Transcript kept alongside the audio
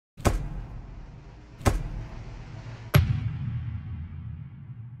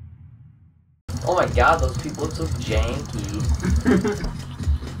Oh my god, those people look so janky.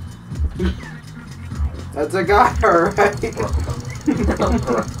 That's a guy, alright.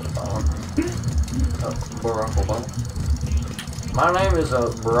 Barack Obama. My name is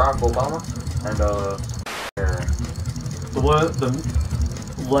Barack Obama, and the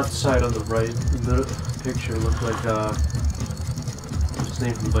left side on the right in the picture looked like what's his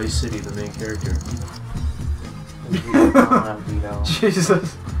name from Vice City, the main character. Jesus.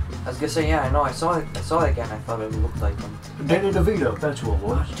 I was gonna say, yeah, I know. I saw that guy, and I thought it looked like him. N.E.W, that's who it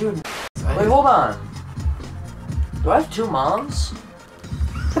was. Dude, wait, hold on. Do I have two moms?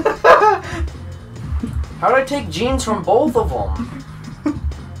 How do I take genes from both of them?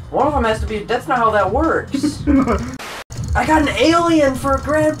 One of them has to be. That's not how that works. I got an alien for a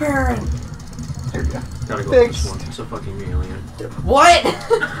grandparent. There you go. Gotta go Thanks. with this one. It's a fucking alien. What?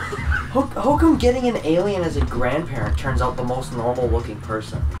 How come getting an alien as a grandparent turns out the most normal-looking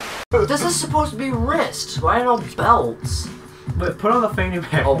person? This is supposed to be wrists. Why no belts? But put on the fanny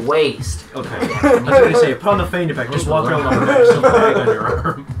pack. A waist. Okay. I was gonna say, put on the fanny pack. Just walk around with a massive bag on your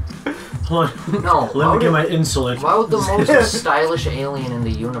arm. Hold on. No. Let me get my insulin. Why would the most stylish alien in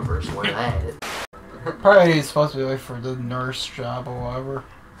the universe wear that? Probably he's supposed to be like for the nurse job or whatever.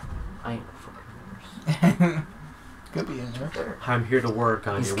 I ain't no fucking nurse. Could be in there. I'm here to work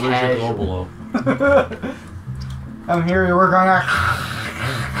on He's you. Where's your casual. globalo? I'm here to work on that.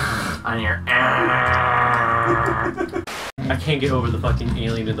 On your I can't get over the fucking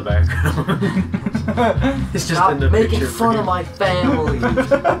alien in the background. It's just Stop in the making picture. fun of my family.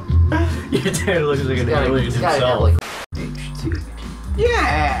 Your dad looks like an alien himself. Have, like,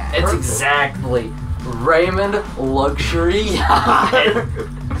 Yeah. it's exactly Raymond Luxury Yacht.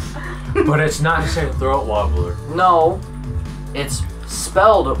 But it's not the same throat wobbler. No, it's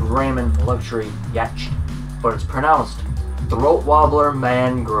spelled Raymond Luxury Yacht, but it's pronounced Throat Wobbler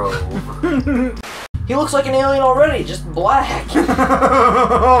Mangrove. He looks like an alien already, just black.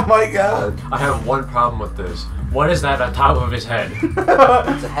 Oh my god. I have one problem with this. What is that on top of his head?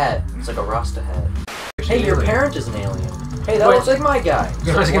 It's a head. It's like a Rasta head. Hey, your parent is an alien. Hey, that looks like my guy.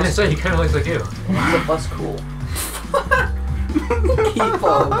 I was gonna say, he kinda looks like you. That's cool. Keep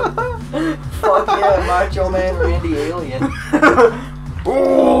up. Fuck yeah, Macho Man Randy Alien.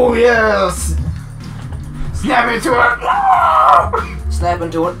 Oh yes. Snap into it. Snap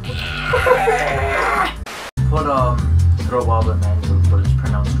into it. Put Throat Wobbler Mangrove, but it's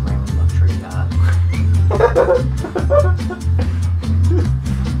pronounced Raymond Luxury Yacht.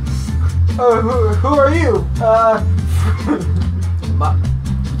 Who are you?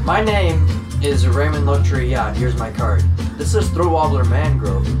 My name is Raymond Luxury Yacht. Here's my card. This says Throat Wobbler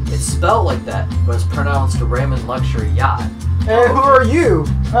Mangrove. It's spelled like that, but it's pronounced Raymond Luxury Yacht. And who are you?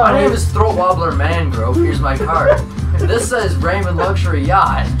 My name is Throat Wobbler Mangrove. Here's my card. This says Raymond Luxury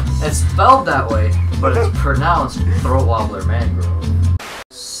Yacht. It's spelled that way, but it's pronounced Throat Wobbler Mangrove.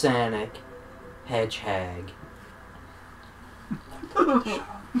 Sanic Hedgehog. Who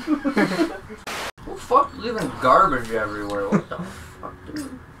fuck leaving garbage everywhere? What the fuck,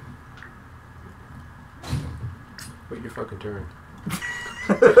 dude? Wait your fucking turn.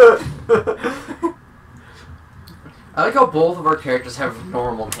 I like how both of our characters have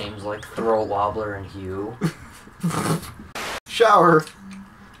normal names like Throat Wobbler and Hugh. Shower.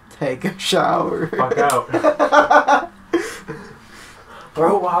 Take a shower. Fuck out.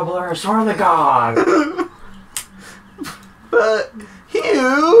 Throat Wobbler, I swear to God. But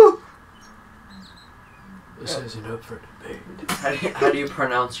Hugh. This isn't up for debate. How do you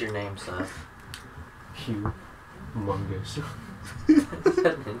pronounce your name, Seth? Hugh. Mungus. Is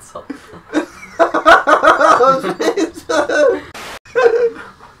that an insult?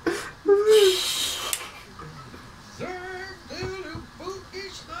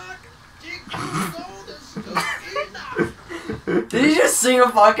 Did he just sing a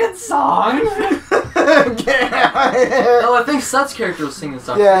fucking song? No, I think Seth's character was singing a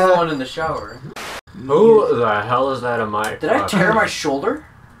song. Yeah. He's the one in the shower. Who the hell is that in my... Did I tear my shoulder?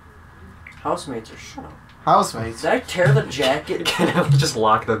 Housemates are shut up. Housemates. Did I tear the jacket? Can I just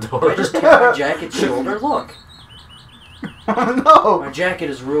lock the door? Did I just tear my jacket's shoulder? Look. Oh no. My jacket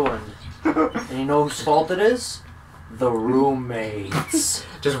is ruined. And you know whose fault it is? The roommates.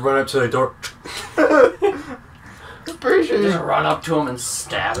 Just run up to the door. Pretty sure. Just run up to him and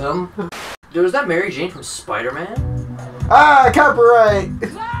stab him. Dude, is that Mary Jane from Spider-Man? Ah, copyright.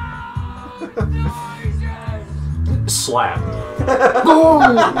 Slap. Boom.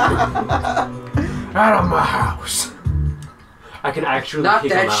 Out of my house. I can actually Knock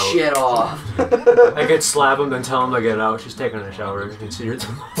kick him that out. shit off. I could slap him and tell him to get out. She's taking a shower. You can see her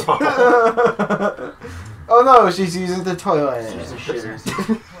tomorrow. Oh no, she's using the toilet. She's a shitter.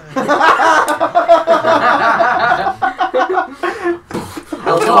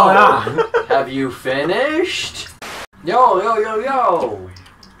 Hello. Have you finished? Yo.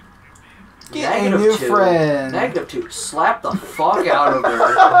 Get a new friend. -2. Slap the fuck out of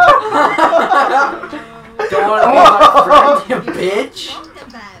her. Don't want to be my friend, you bitch.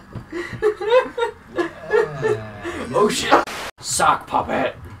 Oh shit. Sock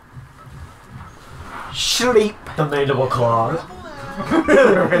puppet. Sleep. The mandible claw.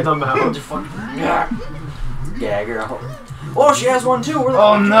 Right in the mouth. Gag her. Oh, she has one too. Where the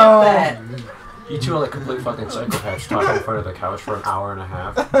Oh fuck no. did you get You two are like complete fucking psychopaths talking in front of the couch for an hour and a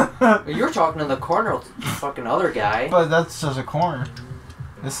half. that? You're talking in the corner with the fucking other guy. But that's just a corner.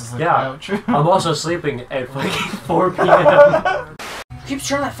 This is the couch. I'm also sleeping at fucking 4 p.m. Keeps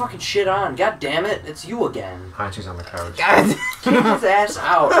turning that fucking shit on. God damn it. It's you again. Hi, she's on the couch. God. Kick his ass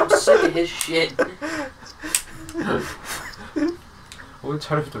out. I'm sick of his shit. We'll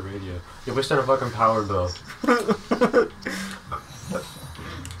turn off the radio. You wish on a fucking power bill.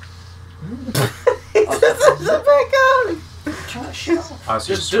 Turn that shit off.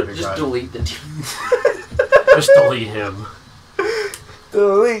 Just delete the TV. Just delete him.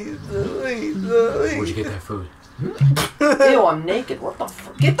 Delete. Where'd you get that food? Ew, I'm naked. What the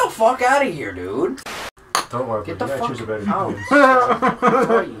fuck? Get the fuck out of here, dude. Don't worry, Get the you gotta fuck choose a better out. choice.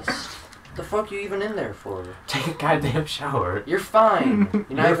 Christ. The fuck you even in there for? Take a goddamn shower. You're fine.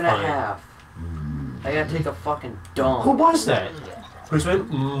 You're not You're even fine. at half. I gotta take a fucking dump. Who was that? Who's been?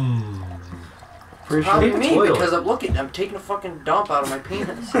 Probably me, because I'm taking a fucking dump out of my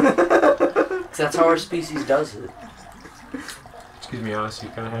penis. 'Cause that's how our species does it. Excuse me, honestly,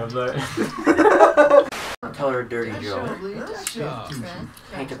 can I have that? Tell her a dirty joke.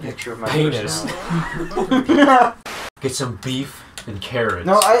 Paint a picture of my Penis. personality. Get some beef and carrots.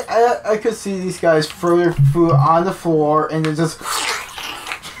 No, I could see these guys throw their food on the floor and then just.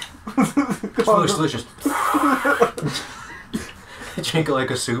 It's really delicious. Drink it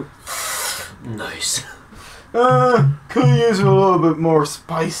like a soup. Nice. Could use a little bit more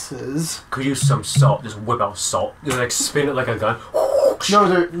spices. Could use some salt. Just whip out salt. Just like spin it like a gun.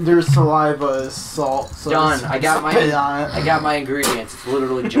 No, their saliva is salt. So Done. I got my. my ingredients. It's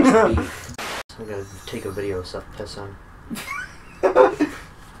literally just beef. I gotta take a video of stuff pissing.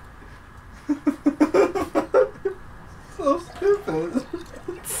 So stupid.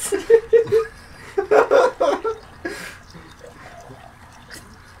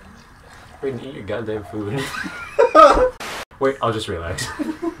 Wait and eat your goddamn food. Wait, I'll just relax.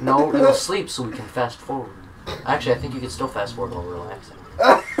 No, we'll sleep so we can fast forward. Actually, I think you can still fast forward while relaxing.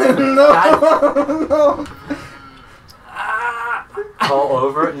 No. All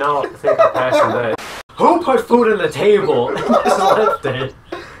over? No, I think I'm passing that. Who put food on the table and just left it?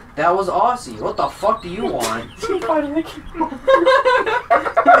 That was Aussie. What the fuck do you want? You're fighting the keyboard.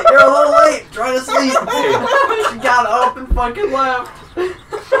 You're a little late. Try to sleep. She got up and fucking left.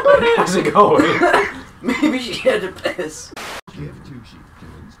 How's it going? Maybe she had to piss.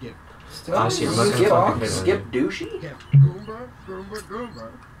 Aussie, I'm not gonna fucking hit on Skip you. douchey?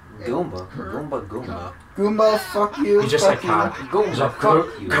 Goomba. Goomba, fuck you. He's just like cock. Goomba, fuck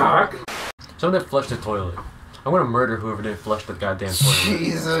you. Cock. Someone that flushed the toilet. I'm gonna murder whoever didn't flush the goddamn toilet.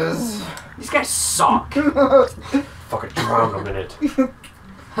 Jesus. These guys suck. Fucking drown them in it.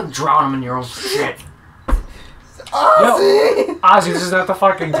 Drown them in your own shit. Ozzy! Ozzy, this is not the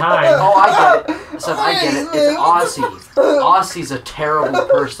fucking time. Oh, I get it. I said, I get it. It's Aussie. Aussie's a terrible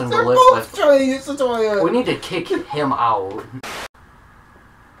person to live with. Trying to use the toilet. We need to kick him out.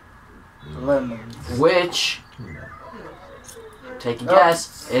 Lemons. Which, take a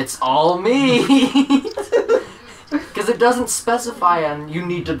guess, it's all me. Because it doesn't specify and you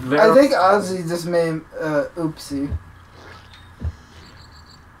need to verify. I think Ozzy just made oopsie.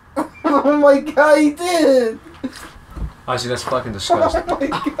 Oh my god, he did! Ozzy, that's fucking disgusting. Oh my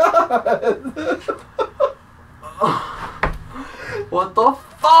god! What the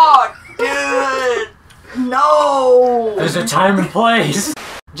fuck, dude? No! There's a time and place.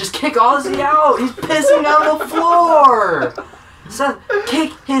 Just kick Ozzy out! He's pissing on the floor! Seth,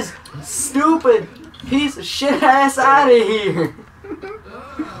 kick his stupid piece of shit ass out of here!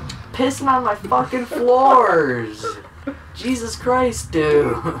 Pissing on my fucking floors! Jesus Christ,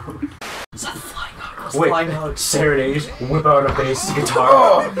 dude! Seth, flying hug. Wait, Flying hug. serenades, whip out a bass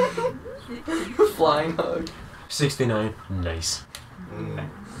guitar. Flying hug. 69. Nice.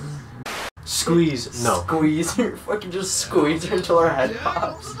 Squeeze. No. Squeeze her. Fucking just squeeze her until her head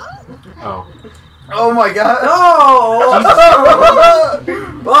pops. Oh. Oh my god! No!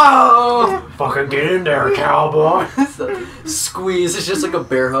 Whoa! Fucking get in there, cowboy. Squeeze. It's just like a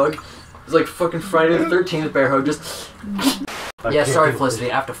bear hug. It's like fucking Friday the 13th bear hug. Just. Yeah, sorry,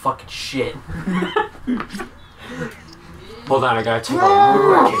 Felicity. I have to fucking shit. Hold on, I gotta take a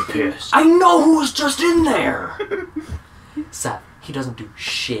fucking piss. I know who was just in there! Seth, he doesn't do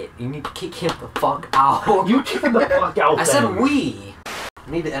shit. You need to kick him the fuck out. You kick him the fuck out. I said we.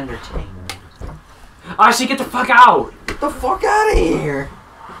 I need to entertain him. I say get the fuck out! Get the fuck out of here!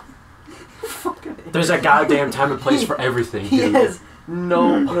 There's a goddamn time and place for everything, dude. He has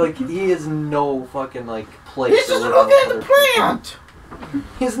no fucking place. He's just a fucking plant.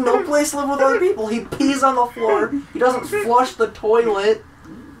 He has no place to live with other people. He pees on the floor. He doesn't flush the toilet.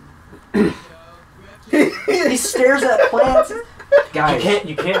 He stares at plants. Guys,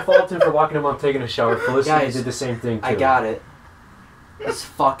 you can't fault him for walking him up taking a shower. Felicity did the same thing too. I got it. It's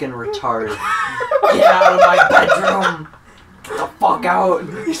fucking retarded. Get out of my bedroom. Get the fuck out.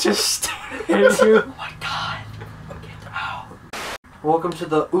 He's just staring at you. Oh my god. Get out. Welcome to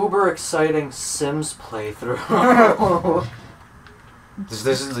the uber exciting Sims playthrough. This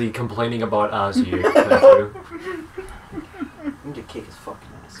is the complaining about Ozzy playthrough. I need to kick his fucking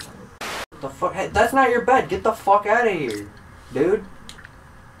ass out. The fuck? Hey, that's not your bed. Get the fuck out of here, dude.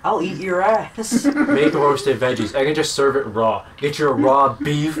 I'll eat your ass. Make roasted veggies. I can just serve it raw. Get your raw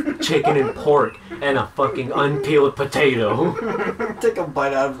beef, chicken, and pork, and a fucking unpeeled potato. Take a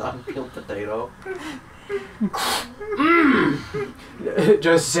bite out of the unpeeled potato.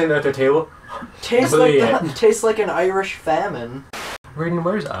 Just sitting at the table. Tastes like an Irish famine. Raiden,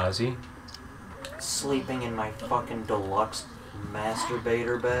 where's Ozzy? Sleeping in my fucking deluxe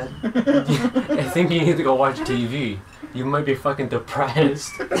masturbator bed. I think you need to go watch TV. You might be fucking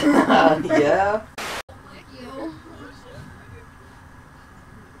depressed. Yeah.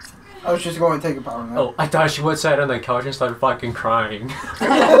 I was just going to take a power nap. Oh, I thought she went sat on the couch and started fucking crying.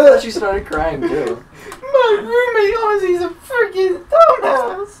 I thought she started crying too. My roommate Ozzy's a freaking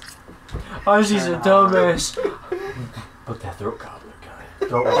dumbass. Ozzy's a dumbass. But that throat gobbler guy.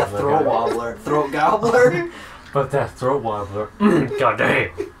 Throat wobbler. Throat gobbler. But that throat wobbler. God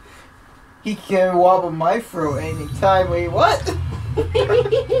damn. He can wobble my throat anytime. Wait, what?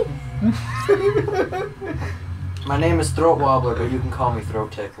 My name is Throat Wobbler, but you can call me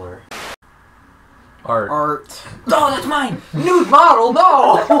Throat Tickler. Art. Oh, that's mine! Nude model,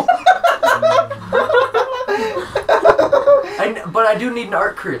 no! But I do need an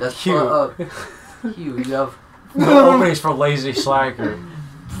art career. That's Hugh. Hugh, you have no openings for lazy slacker.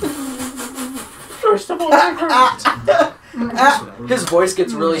 First of all, his voice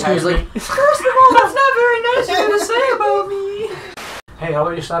gets really high. He's like, first of all, that's not very nice of you to say about me. Hey, how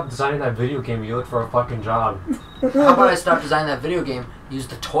about you stop designing that video game and you look for a fucking job? How about I stop designing that video game, use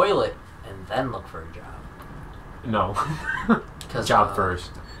the toilet, and then look for a job? No. Cause, job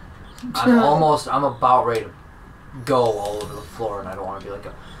first. I'm about ready to go all over the floor, and I don't want to be like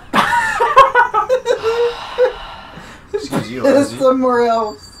a... Excuse you, It's Ozzy. somewhere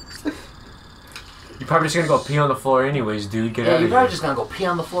else. You're probably just gonna go pee on the floor anyways, dude. Get out Yeah, of you're here. probably just gonna go pee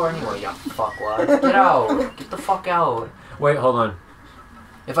on the floor anyway, you fuckwad. Get out. Get the fuck out. Wait, hold on.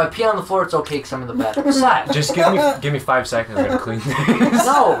 If I pee on the floor, it's okay because I'm in the bathroom. Seth. Just give me 5 seconds. I'm gonna clean this.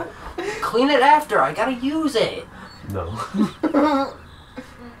 No. Clean it after. I gotta use it. No.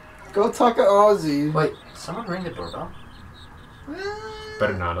 Go talk to Ozzy. Wait, someone ring the doorbell?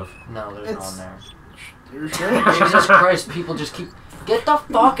 Better not have. No, there's no one there. You're sure? Jesus Christ, people just keep... Get the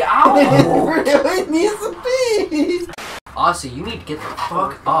fuck out! It really needs to be. Aussie, you need to get the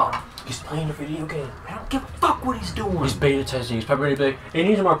fuck up. He's playing a video game. I don't give a fuck what he's doing. He's beta testing. He's probably gonna be like, it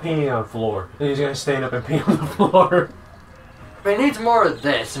needs more peeing on the floor. And he's gonna stand up and pee on the floor. It needs more of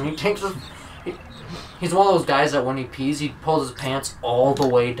this, and he takes his... He's one of those guys that when he pees, he pulls his pants all the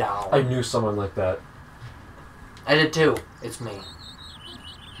way down. I knew someone like that. I did too. It's me.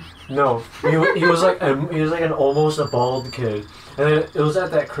 No, he was like an almost a bald kid, and then it was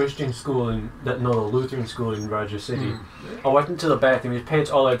at that Christian school the Lutheran school in Roger City. I went into the bathroom, his pants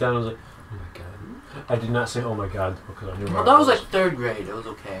all the way down. I was like, oh my god. I did not say oh my god because I knew. Well, that was like 3rd grade. It was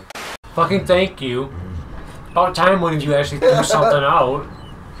okay. Fucking thank you. About time when you actually threw something out.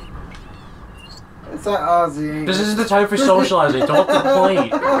 It's not Ozzy. This is the time for socializing. Don't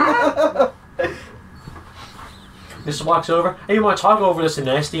complain. Just walks over. Hey, you want to talk over this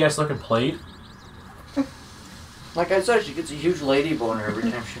nasty ass looking plate? Like I said, she gets a huge lady boner every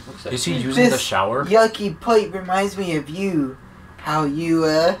time she looks at me. Is he using the This shower? yucky plate reminds me of you. How you,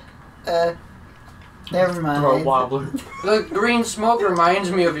 never mind. Throat wobbler. The green smoke reminds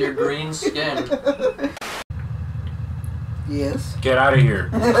me of your green skin. Yes. Get out of here.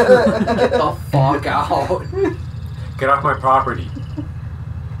 Get the fuck out. Get off my property.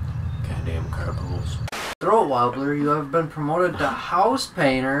 Goddamn carpools. Throat Wobbler, you have been promoted to house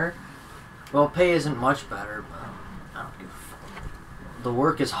painter. Well, pay isn't much better, but I don't give a fuck. the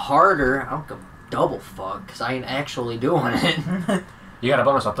work is harder, I don't give a double fuck, because I ain't actually doing it. You got a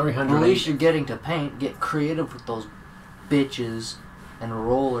bonus of 300. At least you're getting to paint. Get creative with those bitches and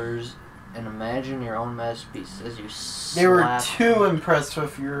rollers, and imagine your own masterpiece as you slap. They were too impressed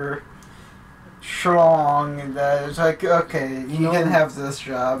with your schlong that it's like, okay, you can have this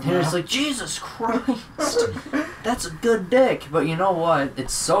job. And it's like, Jesus Christ, that's a good dick. But you know what?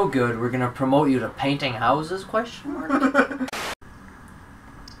 It's so good, we're gonna promote you to painting houses? Question mark.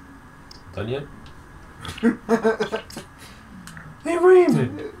 Done yet? Hey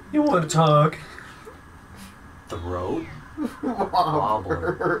Raymond, you want to talk? The road?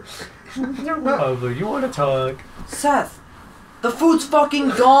 Wobbler. Wobbler, you want to talk? Seth, the food's fucking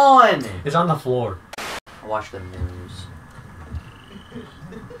gone. It's on the floor. I watch the news.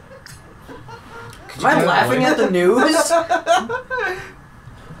 Am I laughing at the news?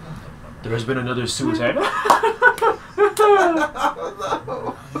 There has been another suicide.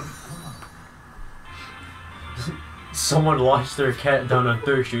 Someone lost their cat down on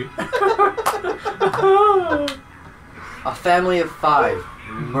 3rd Street. A family of 5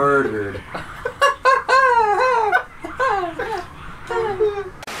 murdered.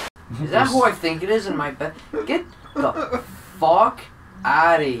 Is that who I think it is in my bed? Get the fuck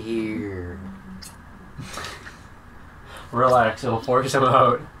out of here. Relax, it'll force him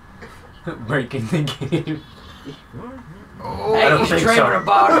out. Breaking the game. Oh, Hey, he's dreaming so.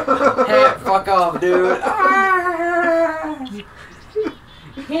 about it. Hey, fuck off, dude.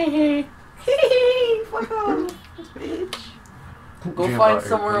 Fuck off, bitch. Go Dream find about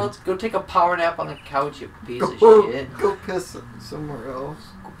somewhere everything. else. Go take a power nap on the couch, you piece of go, shit. go piss somewhere else.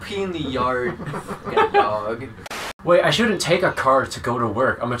 Go pee in the yard, fucking dog. Wait, I shouldn't take a car to go to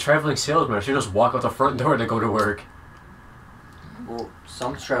work. I'm a traveling salesman. I should just walk out the front door to go to work. Well,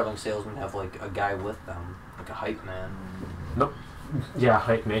 some traveling salesmen have like a guy with them, like a hype man. Nope. Yeah,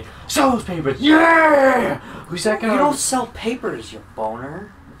 hype me. Sell those papers! Yeah! Who's that guy? You don't sell papers, you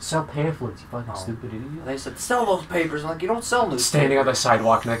boner. sell pamphlets, you fucking Oh. stupid idiot. They said, sell those papers. I'm like, you don't sell newspapers. Standing on the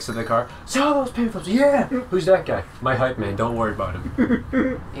sidewalk next to the car. Sell those pamphlets, yeah! Who's that guy? My hype man, don't worry about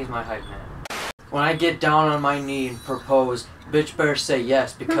him. He's my hype man. When I get down on my knee and propose, bitch better say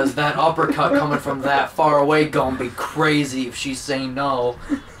yes, because that uppercut coming from that far away gonna be crazy if she say no.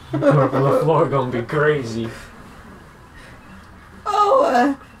 The floor gonna be crazy.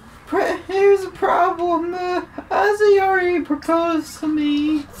 Oh, here's a problem. Ozzy already proposed to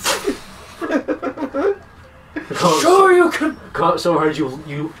me. Sure you can. Come up so hard you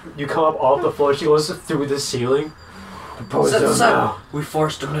come up off the floor. She goes through the ceiling. Propose to him now. We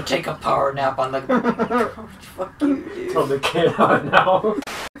forced him to take a power nap on the... Fuck you, dude. Tell the kid on now.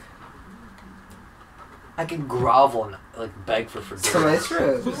 I can grovel and like beg for forgiveness. Slice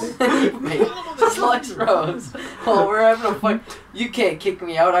rose. Slice rose. Oh, we're having a fight. You can't kick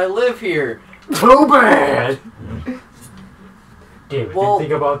me out. I live here. Too bad. Damn it, Well- didn't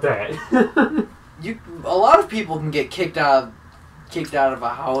think about that. A lot of people can get kicked out of a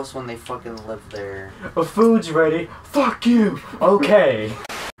house when they fucking live there. A food's ready. Fuck you. Okay. I'm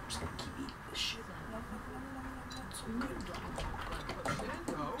just gonna keep eating this shit. So good.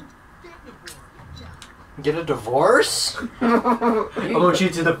 Get a divorce? I want you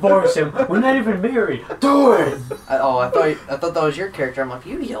to divorce him. We're not even married. Do it. I thought that was your character. I'm like,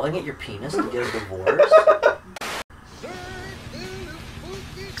 you yelling at your penis to get a divorce?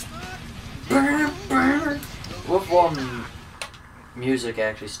 What music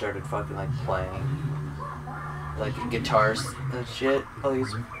actually started fucking like playing? Like guitars and shit while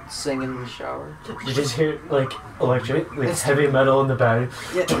he's singing in the shower. You just hear like electric, like It's- heavy metal in the back.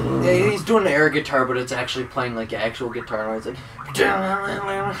 Yeah, he's doing an air guitar, but it's actually playing like actual guitar. And it's like,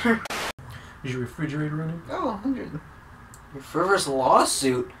 Is your refrigerator running? Oh, 100. your first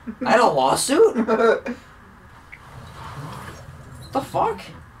lawsuit. I had a lawsuit. The fuck?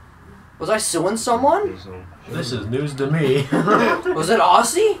 Was I suing someone? This is news to me. Was it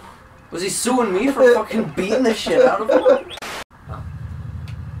Aussie? Was he suing me for fucking beating the shit out of him?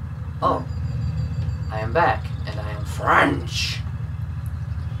 Oh. I am back, and I am French.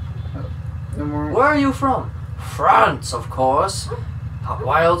 No more. Where are you from? France, of course.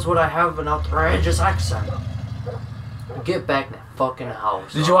 Why else would I have an outrageous accent? Get back in that fucking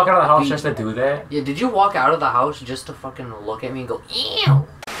house. Did you walk out of the house Beat- just to do that? Yeah, did you walk out of the house just to fucking look at me and go, ew?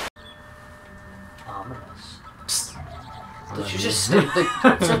 Ominous. Did you just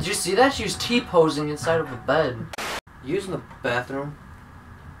did you see that? She was T-posing inside of a bed. Using the bathroom.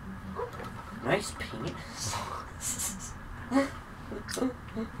 Nice penis.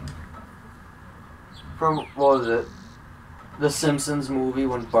 From, what was it? The Simpsons movie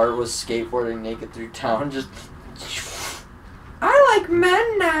when Bart was skateboarding naked through town, just... I like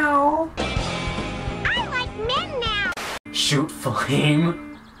men now. I like men now. Shoot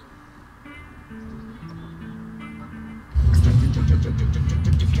flame.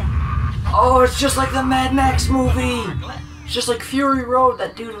 Oh, it's just like the Mad Max movie! It's just like Fury Road.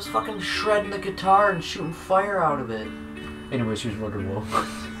 That dude was fucking shredding the guitar and shooting fire out of it. Anyways, here's Wonder Woman.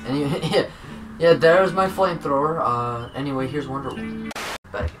 And yeah, there's my flamethrower. Anyway, here's Wonder Woman.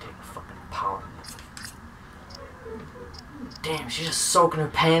 Bet I can take a fucking power. Damn, she's just soaking her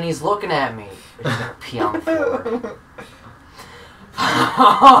panties looking at me. She's gonna pee on the floor.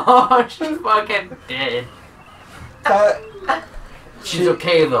 Oh, she fucking did. She's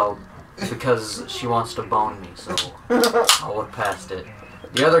okay though, because she wants to bone me, so I'll look past it.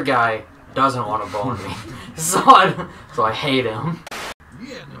 The other guy doesn't want to bone me, so I hate him.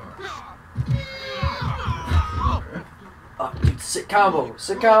 Dude, sit combo,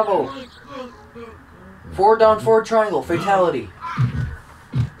 sit combo. 4 down, 4 triangle, fatality.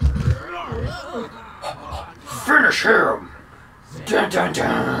 Finish him! Dun, dun,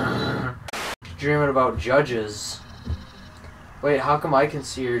 dun. Dreaming about judges. Wait, how come I can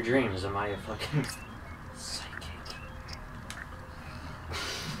see your dreams? Am I a fucking psychic?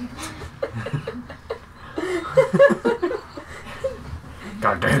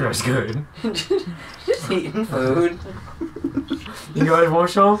 God damn, that's good. Just eating food. You guys want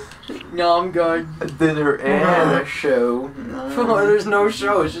some? No, I'm good. A dinner and a show. There's no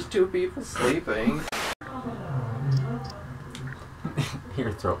show, it's just 2 people sleeping.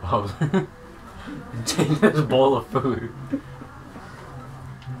 Here, throw up. Take this bowl of food.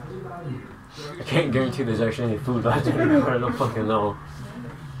 I can't guarantee there's actually any food left in here, but I don't fucking know.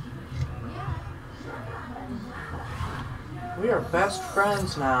 We are best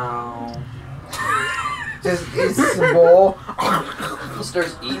friends now. Just eats the bowl. He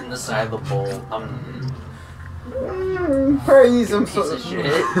starts eating the side of the bowl. Probably need some Piece of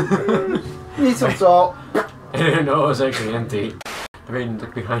shit. Need some salt. I didn't know it was actually empty. I mean,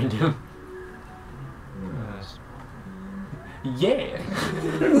 look behind him. Yeah!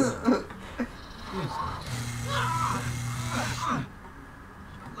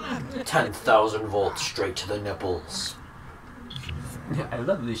 10,000 volts straight to the nipples. I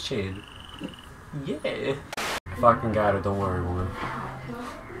love this shade. Yeah! Fucking got it, don't worry, woman.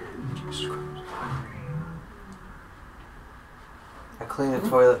 Jesus Christ. I clean the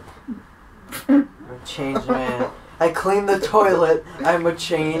toilet. I'm a changed man. I clean the toilet. I'm a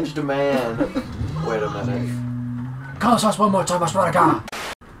changed man. Wait a minute. Call us one more time, I swear to God!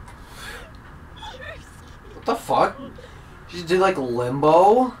 What the fuck? She did like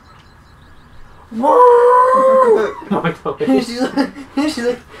limbo? she's like,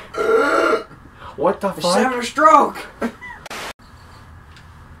 what the she's having fuck? a stroke!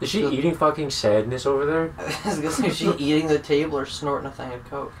 Is she eating fucking sadness over there? I was gonna say, is she eating the table or snorting a thing of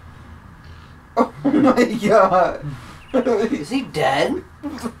coke? Oh my god. Is he dead?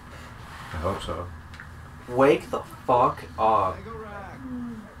 I hope so. Wake the fuck up.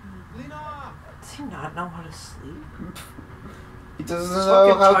 Does he not know how to sleep? He doesn't He's know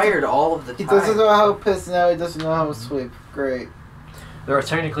fucking how tired all of the He time. doesn't know how to piss now, he doesn't know how to sleep. Great. There are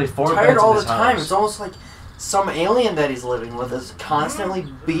technically 4 tired beds all in the this time. house. It's almost like some alien that he's living with is constantly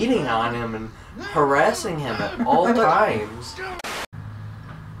beating on him and harassing him at all times.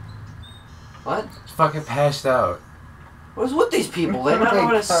 What? He's fucking passed out. What's with these people? They not know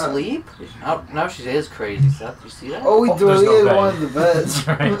how to sleep? Now she is crazy, Seth. You see that? Oh, we there's no deleted bed. one of the beds.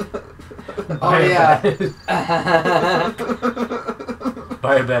 That's right. Oh, yeah.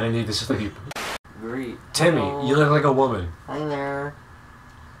 Buy a bed, I need to sleep. Great. Timmy, Hello. you look like a woman. Hi there.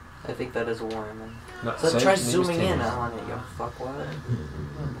 I think that is a woman. No, So say try his name is zooming in Timmy. on it, you fuckwad.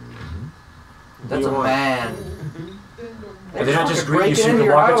 That's a You want- man. I did not just greet you breaking so you into can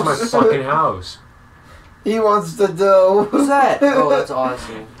your walk into my house. fucking house. He wants the dough. Who's that? Oh, that's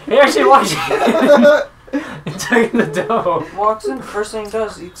awesome. He actually walks in and taking the dough. Walks in, first thing he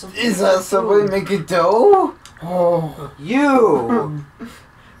does, eat some Is that somebody making dough? Oh. You!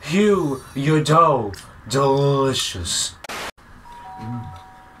 Your dough. Delicious.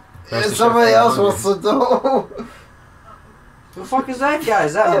 If somebody else wants the dough. Who the fuck is that guy?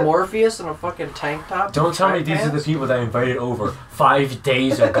 Is that Morpheus in a fucking tank top? Don't tell me these are the people that I invited over 5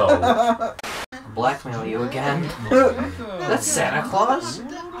 days ago. Blackmail you again? That's Santa Claus?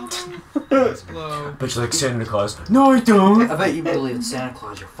 But you like Santa Claus. No, I don't. I bet you believe in Santa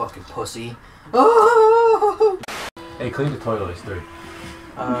Claus, you fucking pussy. Oh! Hey, clean the toilets, dude.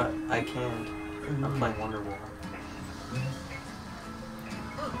 I can't. I'm playing Wonder Woman.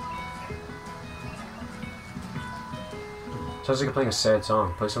 Sounds like you're playing a sad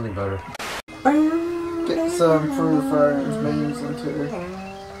song. Play something better. Get get some Through the Fire and Flames into it.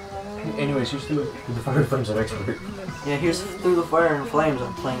 Anyways, here's Through the Fire and Flames, an expert. Yeah, here's Through the Fire and Flames.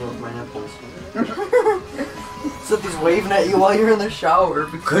 I'm playing with my nipples. Except he's waving at you while you're in the shower.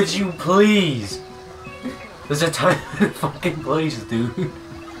 Could you please? There's a time and fucking place, dude.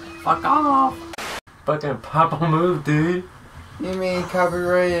 Fuck off. Fucking pop a move, dude. You mean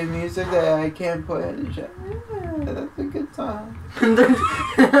copyrighted music that I can't put in the chat? Yeah, that's a good song.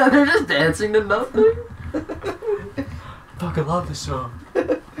 They're just dancing to nothing. Fucking love this song.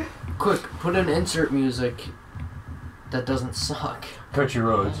 Quick, put in insert music that doesn't suck. Country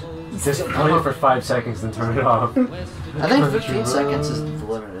Roads. Just play it for 5 seconds, then turn it off. I think 15 seconds is the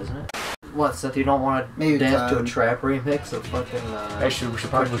limit, isn't it? What, Seth, you don't want to dance to a trap remix of fucking, Actually, we should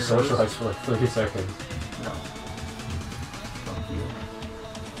probably socialize for like 30 seconds. No. Fuck you.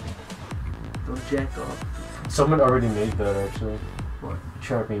 Go jack off. Someone already made that, actually. What?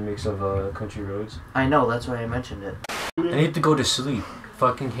 Trap remix of Country Roads. I know, that's why I mentioned it. I need to go to sleep.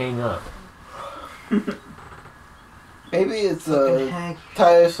 Fucking hang up. Maybe it's Heck.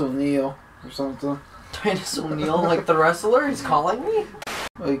 Titus O'Neil or something. Titus O'Neil, like the wrestler, he's calling me?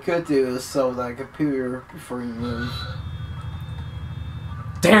 What you could do is sell that computer before you move.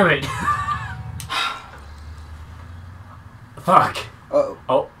 Damn it! Fuck. Oh.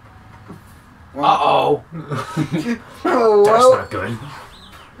 Oh. Uh-oh. Oh, That's well, not good.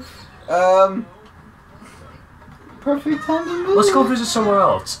 perfect time to move. Let's go visit somewhere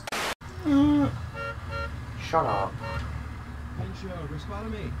else. Shut up.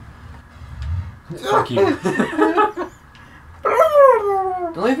 Fuck you.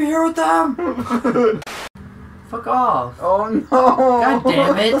 Don't leave me here with them! Fuck off. Oh no! God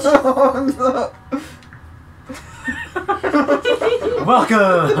damn it. Oh no!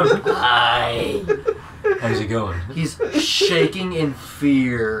 Welcome! Hi. How's it going? He's shaking in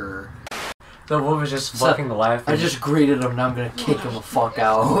fear. The wolf is just fucking laughing. I just greeted him, now I'm gonna kick him the fuck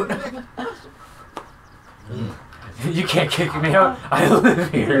out. You can't kick me out. I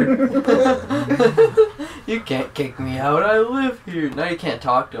live here. You can't kick me out, I live here. Now you can't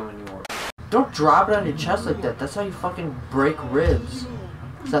talk to him anymore. Don't drop it on your chest like that. That's how you fucking break ribs.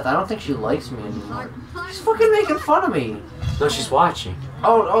 Seth, I don't think she likes me anymore. She's fucking making fun of me. No, she's watching.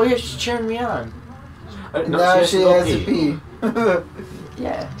 Oh yeah, she's cheering me on. No, Now she has to pee. pee.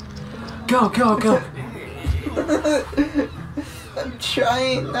 Yeah. Go, go, go. I'm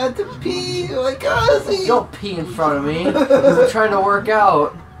trying not to pee like Ozzy. Don't pee in front of me. I'm trying to work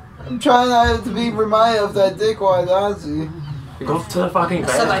out. I'm trying not to be reminded of that dickwad Ozzy. Go to the fucking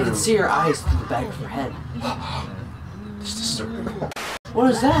Seth, bathroom. I can see your eyes through the back of her head. It's disturbing.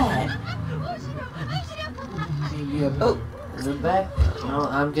 What is that? Maybe a boat. Is it back? No,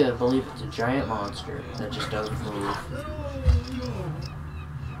 I'm gonna believe it's a giant monster that just doesn't move.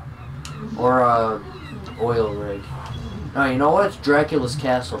 Or a oil rig. No, you know what? It's Dracula's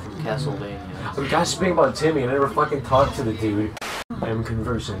castle from Castlevania. I'm gossiping about Timmy and I never fucking talked to the dude. I am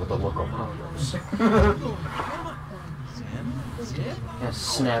conversing with the local populace. Yeah,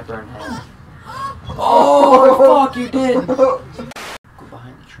 snap her in half. Oh, fuck, you did! Go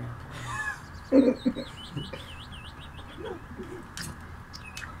behind the trampoline.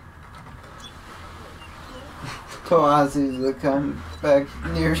 Tell Ozzy to come back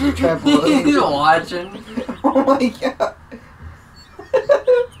near the trampoline. He's watching. Oh my god.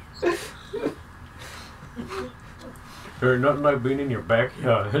 There's nothing like being in your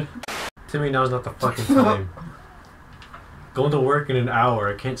backyard. Timmy, now's not the fucking time. Going to work in an hour.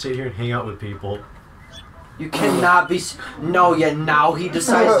 I can't sit here and hang out with people. You cannot be. No, yeah, now he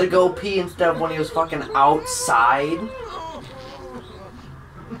decides to go pee instead of when he was fucking outside.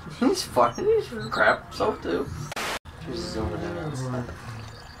 He's fucking. He's crap himself too. Just zooming in on stuff.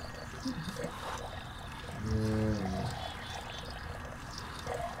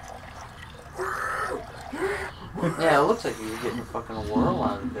 Yeah, it looks like you're getting a fucking whirl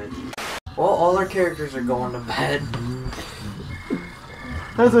on it, bitch. Well, all our characters are going to bed.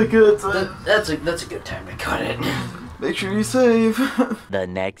 That's a good time. That's a good time to cut it. Make sure you save. The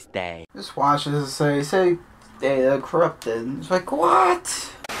next day. Just watch this say data corrupted. It's like,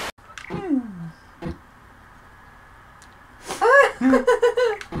 what?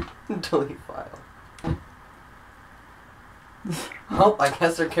 Delete file. Oh, I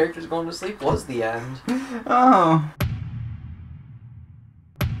guess their character's going to sleep was the end. Oh.